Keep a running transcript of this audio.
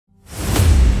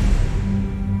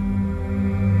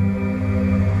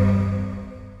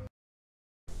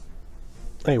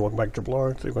Hey, welcome back to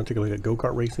Triple. Today we're going to take a look at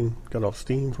Go-Kart Racing. Got it off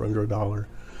Steam for under $1.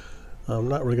 I'm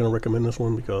not really going to recommend this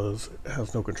one because it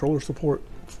has no controller support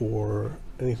for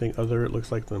anything other, it looks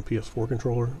like, than PS4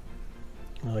 controller.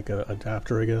 Like an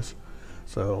adapter, I guess.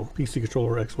 So PC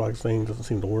controller or Xbox thing doesn't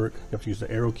seem to work. You have to use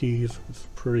the arrow keys. It's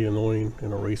pretty annoying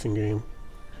in a racing game.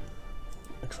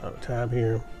 Next on a tab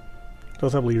here. It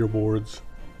does have leaderboards.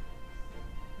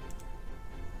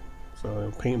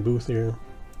 So paint booth here.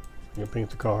 You can paint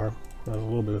the car. Has a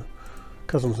little bit of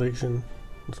customization.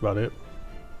 That's about it.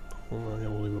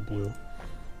 We'll leave it blue.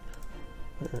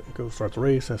 And go start the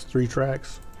race. Has 3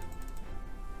 tracks.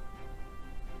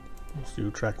 Let's do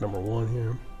track number 1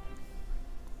 here.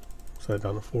 Set it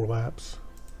down to 4 laps.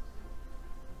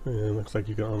 And it looks like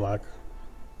you can unlock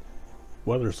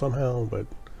weather somehow, but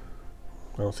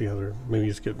I don't see how they're. Maybe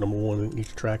you just get number 1 in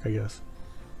each track, I guess.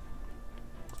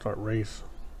 Start race.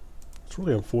 It's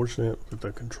really unfortunate that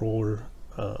the controller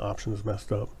option is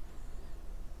messed up.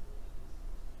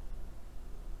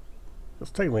 Because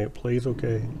technically it plays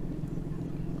okay.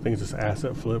 I think it's just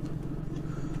asset flip.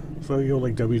 So you hold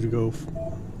like W to go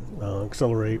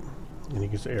accelerate, and you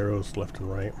use the arrows left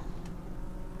and right.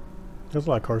 There's a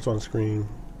lot of carts on the screen,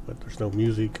 but there's no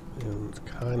music, and it's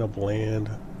kind of bland,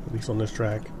 at least on this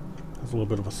track. There's a little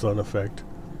bit of a sun effect.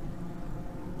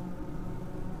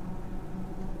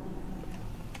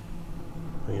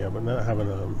 But yeah, but not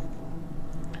having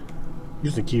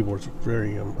using the keyboard's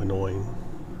very annoying.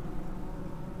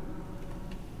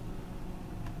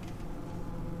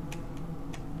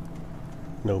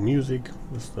 No music,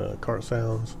 just the cart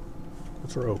sounds,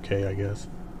 which are okay, I guess.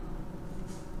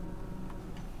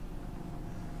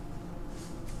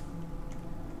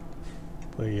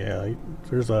 But yeah,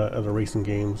 there's other racing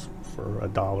games for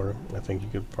 $1. I think you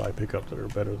could probably pick up that are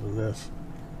better than this.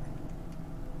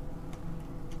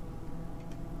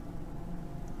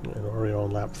 And already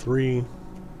on lap 3.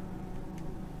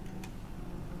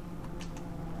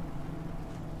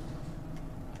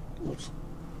 Oops.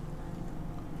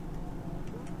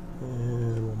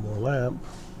 And one more lap.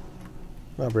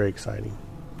 Not very exciting.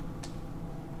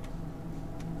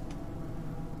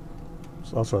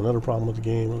 There's also another problem with the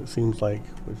game, it seems like,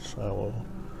 which I will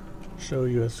show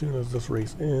you as soon as this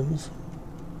race ends.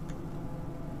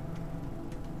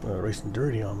 Racing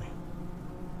dirty on me.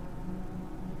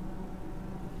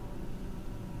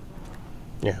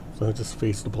 Yeah, so it just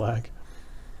fades to black.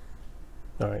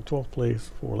 Alright, 12th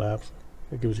place, 4 laps.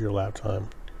 It gives you your lap time.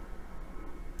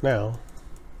 Now,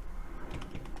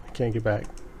 I can't get back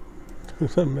to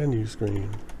the menu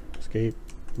screen. Escape,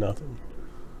 nothing.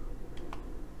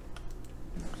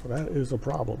 So that is a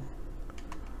problem.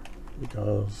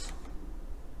 Because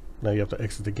now you have to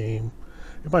exit the game.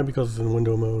 It might be because it's in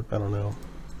window mode, I don't know.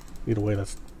 Either way,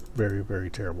 that's very,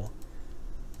 very terrible.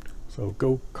 So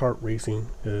Go-Kart Racing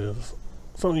is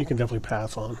something you can definitely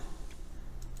pass on.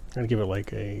 I'd give it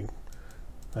like a,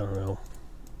 I don't know,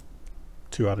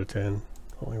 2 out of 10,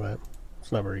 something like that.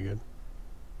 It's not very good.